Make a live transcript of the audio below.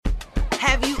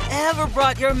Have you ever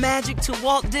brought your magic to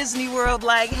Walt Disney World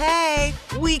like, hey,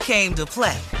 we came to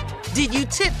play? Did you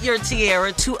tip your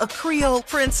tiara to a Creole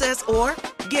princess or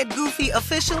get goofy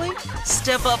officially?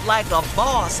 Step up like a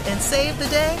boss and save the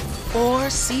day? Or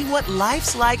see what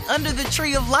life's like under the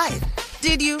tree of life?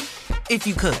 Did you? If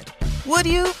you could. Would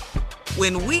you?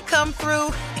 When we come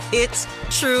through, it's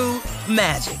true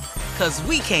magic. 'Cause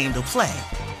we came to play.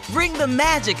 Bring the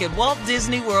magic at Walt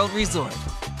Disney World Resort.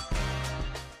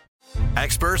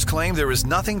 Experts claim there is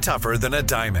nothing tougher than a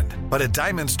diamond. But at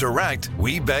Diamonds Direct,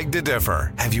 we beg to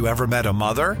differ. Have you ever met a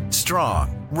mother?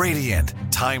 Strong, radiant,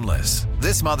 timeless.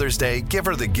 This Mother's Day, give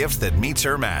her the gift that meets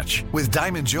her match. With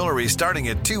diamond jewelry starting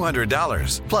at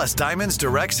 $200. Plus Diamonds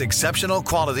Direct's exceptional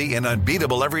quality and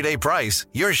unbeatable everyday price,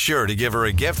 you're sure to give her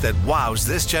a gift that wows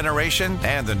this generation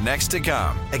and the next to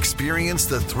come. Experience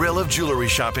the thrill of jewelry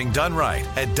shopping done right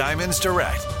at Diamonds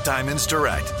Direct. Diamonds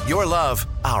Direct. Your love,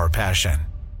 our passion.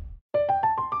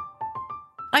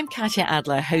 I'm Katya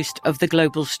Adler, host of The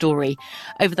Global Story.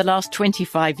 Over the last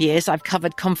 25 years, I've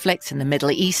covered conflicts in the Middle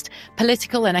East,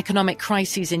 political and economic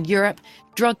crises in Europe,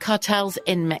 drug cartels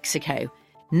in Mexico.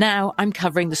 Now I'm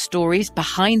covering the stories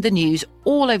behind the news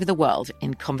all over the world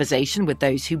in conversation with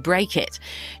those who break it.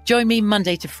 Join me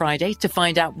Monday to Friday to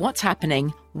find out what's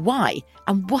happening, why,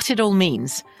 and what it all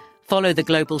means. Follow The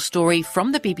Global Story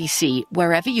from the BBC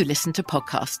wherever you listen to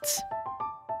podcasts.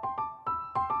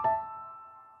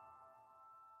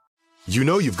 You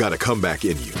know you've got a comeback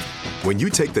in you. When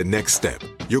you take the next step,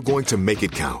 you're going to make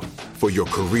it count. For your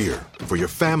career, for your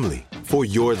family, for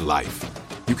your life.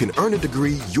 You can earn a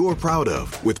degree you're proud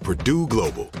of with Purdue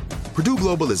Global. Purdue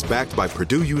Global is backed by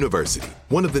Purdue University,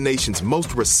 one of the nation's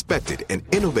most respected and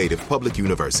innovative public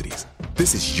universities.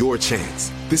 This is your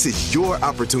chance. This is your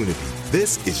opportunity.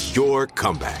 This is your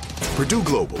comeback. Purdue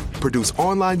Global, Purdue's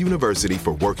online university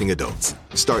for working adults.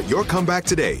 Start your comeback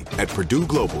today at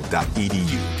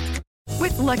purdueglobal.edu.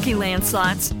 With Lucky Land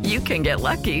Slots, you can get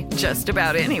lucky just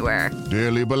about anywhere.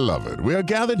 Dearly beloved, we are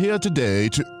gathered here today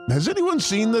to... Has anyone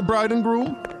seen the bride and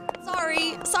groom?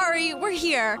 Sorry, we're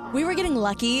here. We were getting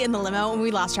lucky in the limo and we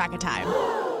lost track of time.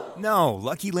 No,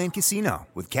 Lucky Land Casino,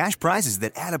 with cash prizes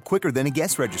that add up quicker than a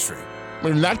guest registry.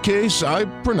 In that case, I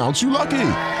pronounce you lucky.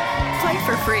 Play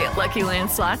for free at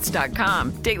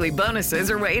LuckyLandSlots.com. Daily bonuses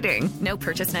are waiting. No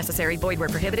purchase necessary. Void where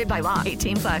prohibited by law.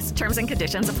 18+. Terms and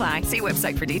conditions apply. See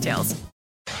website for details.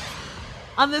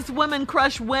 On this Women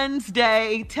Crush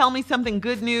Wednesday, tell me something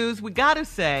good news. We got to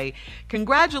say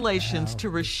congratulations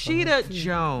to Rashida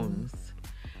Jones.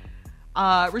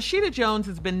 Rashida Jones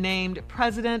has been named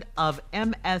president of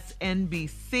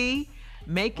MSNBC,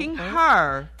 making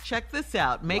her, check this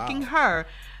out, making her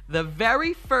the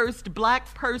very first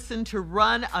black person to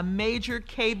run a major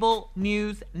cable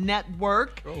news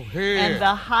network and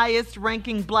the highest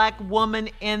ranking black woman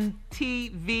in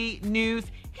TV news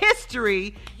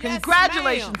history. Yes,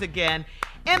 Congratulations again.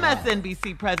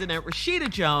 MSNBC President Rashida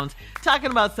Jones talking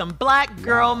about some black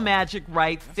girl magic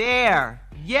right there.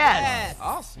 Yes.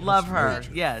 Awesome. Love her.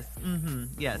 Yes. Mm-hmm.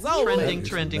 Yes. So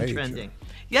trending.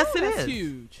 Yes, it is.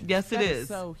 Huge. Yes, it is.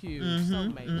 So huge. So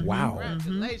major. Wow.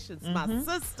 Congratulations, my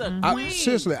sister.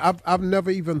 Seriously, I've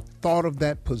never even thought of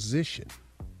that position.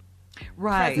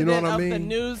 Right. President you know what I mean? Of the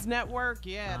news network.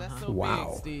 Yeah, that's so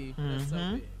big, Steve. That's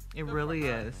so big. It really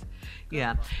is.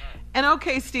 Yeah. And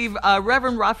okay, Steve,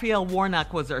 Reverend Raphael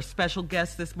Warnock was our special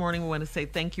guest this morning. We want to say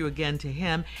thank you again to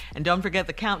him. And don't forget,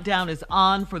 the countdown is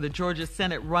on for the Georgia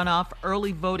Senate runoff.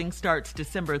 Early voting starts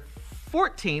December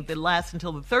 14th. It lasts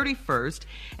until the 31st.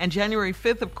 And January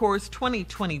 5th, of course,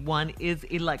 2021 is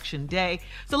Election Day.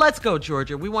 So let's go,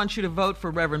 Georgia. We want you to vote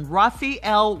for Reverend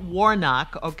Raphael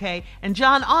Warnock, okay, and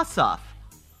Jon Ossoff.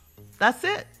 That's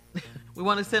it. We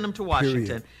want to send them to Washington.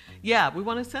 Period. Yeah, we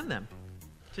want to send them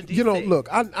to D.C. You know, look,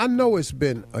 I know it's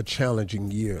been a challenging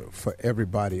year for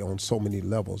everybody on so many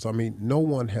levels. I mean, no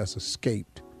one has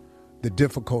escaped the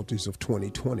difficulties of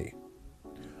 2020.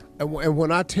 And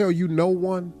when I tell you no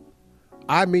one,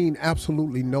 I mean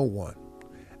absolutely no one.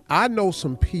 I know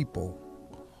some people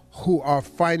who are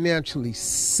financially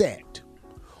set,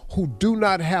 who do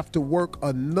not have to work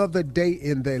another day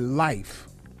in their life.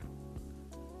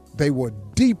 They were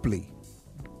deeply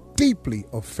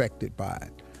affected by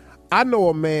it. I know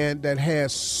a man that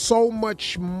has so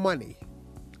much money,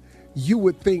 you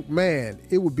would think, man,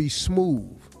 it would be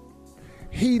smooth.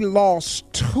 He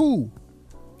lost 2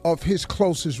 of his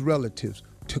closest relatives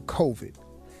to COVID.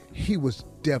 He was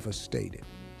devastated.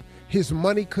 His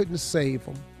money couldn't save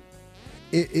him.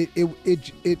 It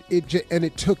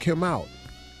took him out.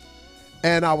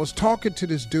 And I was talking to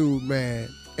this dude, man,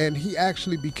 and he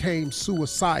actually became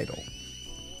suicidal.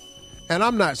 And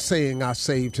I'm not saying I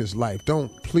saved his life.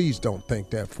 Please don't think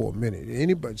that for a minute.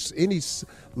 Any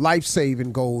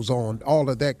life-saving goes on, all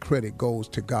of that credit goes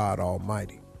to God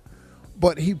Almighty.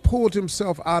 But he pulled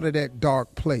himself out of that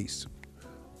dark place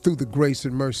through the grace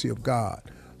and mercy of God.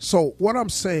 So what I'm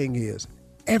saying is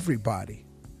everybody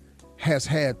has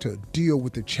had to deal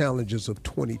with the challenges of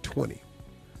 2020.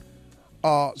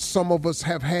 Some of us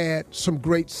have had some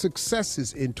great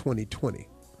successes in 2020.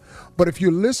 But if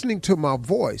you're listening to my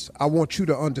voice, I want you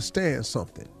to understand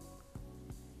something.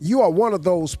 You are one of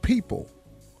those people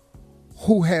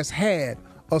who has had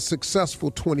a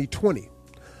successful 2020.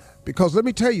 Because let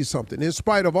me tell you something, in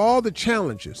spite of all the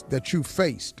challenges that you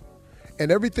faced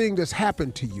and everything that's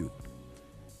happened to you,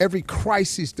 every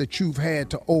crisis that you've had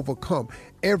to overcome,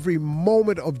 every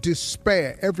moment of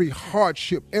despair, every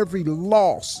hardship, every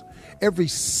loss, every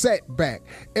setback,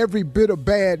 every bit of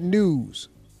bad news,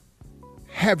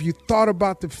 have you thought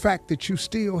about the fact that you're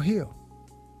still here?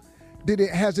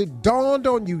 Has it dawned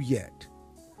on you yet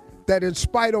that in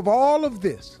spite of all of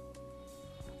this,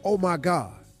 oh my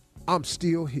God, I'm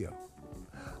still here?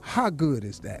 How good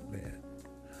is that, man?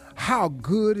 How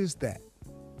good is that?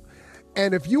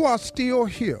 And if you are still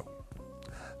here,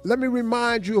 let me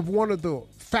remind you of one of the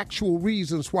factual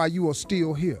reasons why you are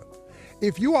still here.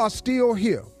 If you are still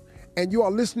here and you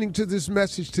are listening to this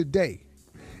message today,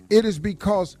 it is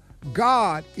because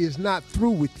God is not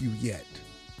through with you yet.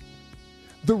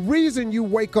 The reason you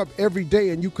wake up every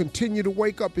day and you continue to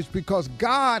wake up is because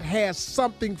God has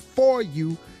something for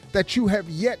you that you have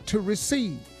yet to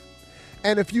receive.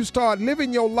 And if you start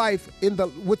living your life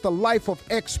with the life of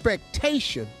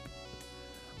expectation,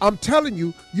 I'm telling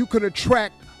you, you can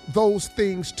attract those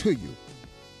things to you.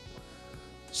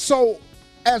 So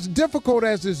as difficult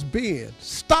as it's been,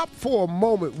 stop for a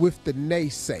moment with the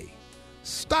naysay.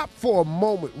 Stop for a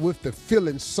moment with the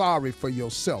feeling sorry for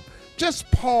yourself. Just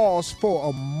pause for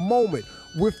a moment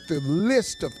with the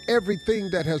list of everything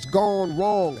that has gone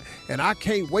wrong. And I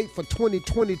can't wait for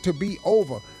 2020 to be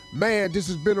over. Man, this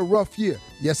has been a rough year.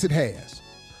 Yes, it has.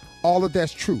 All of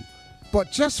that's true.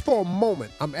 But just for a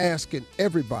moment, I'm asking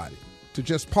everybody to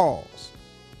just pause.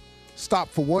 Stop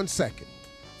for 1 second.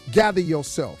 Gather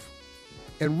yourself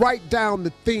and write down the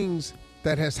things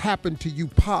that has happened to you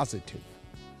positive.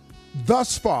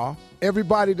 Thus far,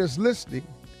 everybody that's listening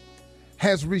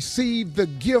has received the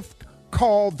gift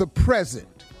called the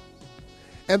present.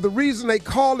 And the reason they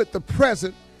call it the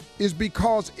present is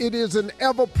because it is an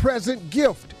ever-present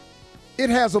gift. It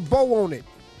has a bow on it.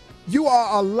 You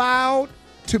are allowed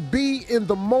to be in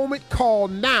the moment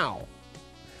called now.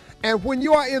 And when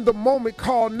you are in the moment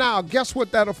called now, guess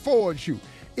what that affords you?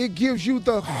 It gives you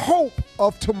the hope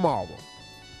of tomorrow.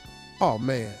 Oh,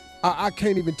 man, I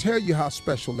can't even tell you how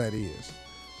special that is.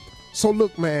 So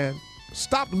look, man,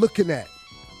 stop looking at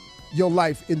your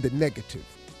life in the negative.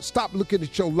 Stop looking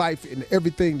at your life in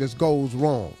everything that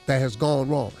has gone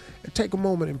wrong. And take a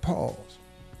moment and pause.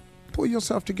 Pull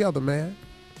yourself together, man.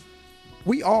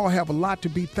 We all have a lot to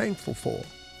be thankful for.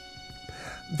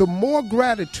 The more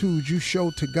gratitude you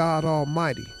show to God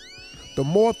Almighty, the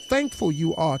more thankful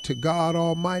you are to God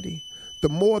Almighty, the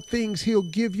more things He'll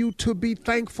give you to be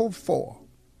thankful for.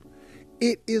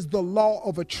 It is the law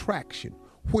of attraction,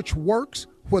 which works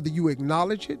whether you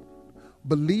acknowledge it,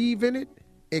 believe in it,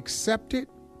 accept it,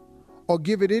 or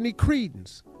give it any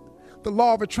credence. The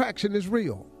law of attraction is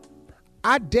real.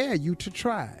 I dare you to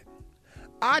try it.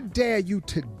 I dare you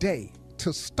today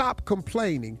to stop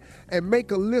complaining and make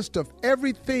a list of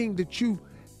everything that you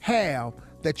have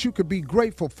that you could be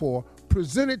grateful for,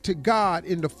 present it to God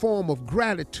in the form of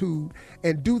gratitude,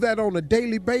 and do that on a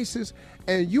daily basis,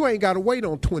 and you ain't got to wait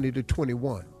on 20 to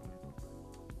 21.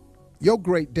 Your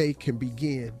great day can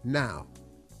begin now.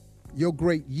 Your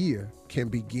great year can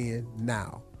begin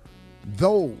now.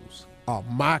 Those are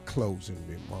my closing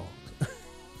remarks.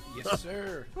 Yes,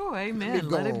 sir. Oh, amen.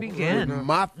 Let it begin.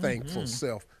 My thankful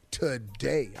self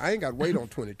today. I ain't got to wait on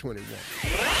 2021.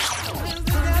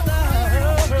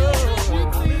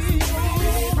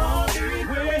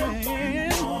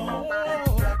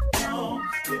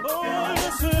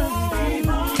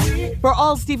 For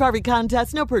all Steve Harvey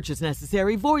contests, no purchase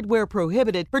necessary, void where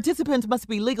prohibited. Participants must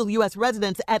be legal U.S.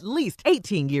 residents at least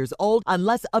 18 years old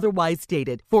unless otherwise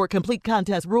stated. For complete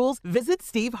contest rules, visit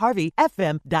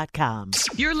SteveHarveyFM.com.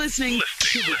 You're listening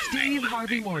to the Steve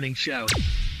Harvey Morning Show.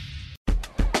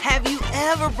 Have you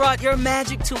ever brought your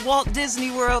magic to Walt Disney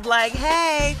World like,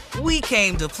 hey, we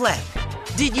came to play?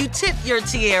 Did you tip your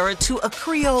tiara to a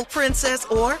Creole princess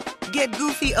or get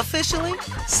goofy officially?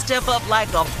 Step up like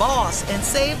a boss and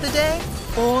save the day?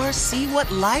 Or see what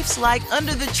life's like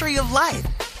under the tree of life?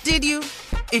 Did you?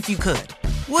 If you could.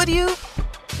 Would you?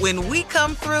 When we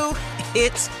come through,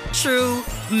 it's true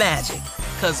magic.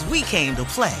 'Cause we came to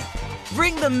play.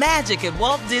 Bring the magic at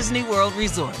Walt Disney World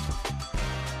Resort.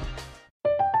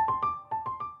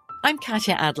 I'm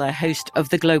Katya Adler, host of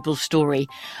The Global Story.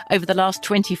 Over the last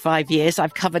 25 years,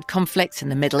 I've covered conflicts in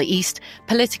the Middle East,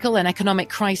 political and economic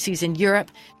crises in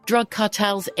Europe, drug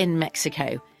cartels in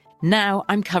Mexico. Now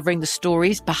I'm covering the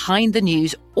stories behind the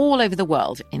news all over the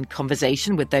world in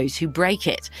conversation with those who break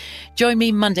it. Join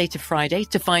me Monday to Friday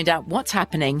to find out what's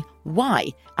happening, why,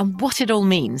 and what it all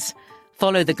means.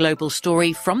 Follow The Global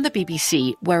Story from the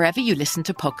BBC wherever you listen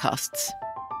to podcasts.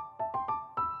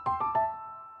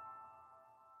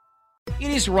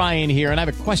 It is Ryan here, and I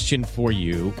have a question for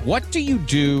you. What do you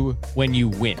do when you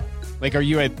win? Like, are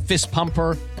you a fist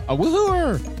pumper, a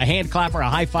woohooer, a hand clapper, a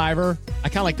high fiver? I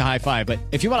kind of like the high five, but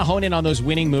if you want to hone in on those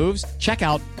winning moves, check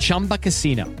out Chumba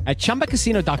Casino. At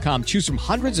ChumbaCasino.com, choose from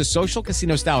hundreds of social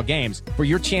casino-style games for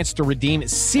your chance to redeem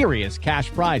serious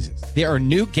cash prizes. There are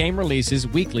new game releases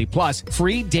weekly, plus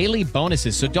free daily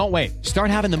bonuses. So don't wait. Start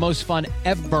having the most fun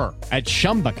ever at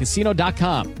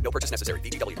ChumbaCasino.com. No purchase necessary.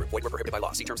 VGW. Void where prohibited by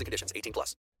law. See terms and conditions.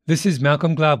 18+. This is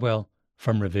Malcolm Gladwell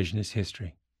from Revisionist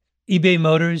History. eBay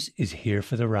Motors is here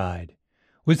for the ride.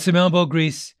 With some elbow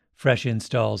grease, fresh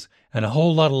installs, and a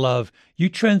whole lot of love, you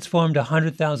transformed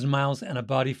 100,000 miles and a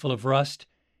body full of rust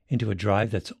into a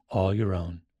drive that's all your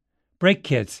own. Brake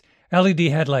kits, LED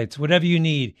headlights, whatever you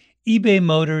need, eBay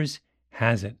Motors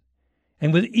has it.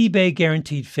 And with eBay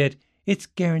Guaranteed Fit, it's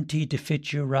guaranteed to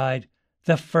fit your ride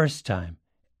the first time,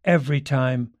 every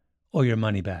time, or your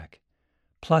money back.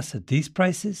 Plus, at these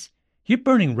prices, you're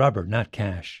burning rubber, not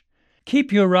cash.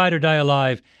 Keep your ride or die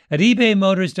alive at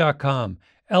ebaymotors.com.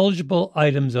 Eligible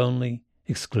items only.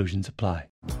 Exclusions apply.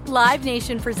 Live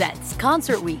Nation presents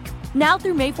Concert Week. Now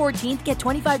through May 14th, get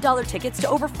 $25 tickets to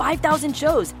over 5,000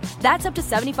 shows. That's up to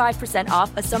 75%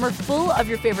 off a summer full of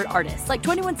your favorite artists like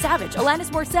 21 Savage, Alanis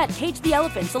Morissette, Cage the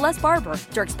Elephant, Celeste Barber,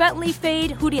 Dierks Bentley,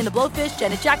 Fade, Hootie and the Blowfish,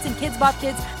 Janet Jackson, Kidz Bop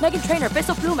Kids, Meghan Trainor,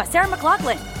 Peso Pluma, Sarah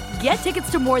McLachlan. Get tickets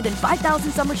to more than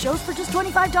 5,000 summer shows for just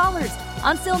 $25.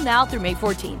 Until now through May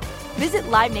 14th. Visit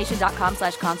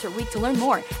LiveNation.com/Concert Week to learn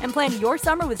more and plan your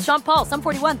summer with Sean Paul, Sum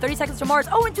 41, 30 Seconds to Mars,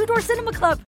 and Two Door Cinema Club.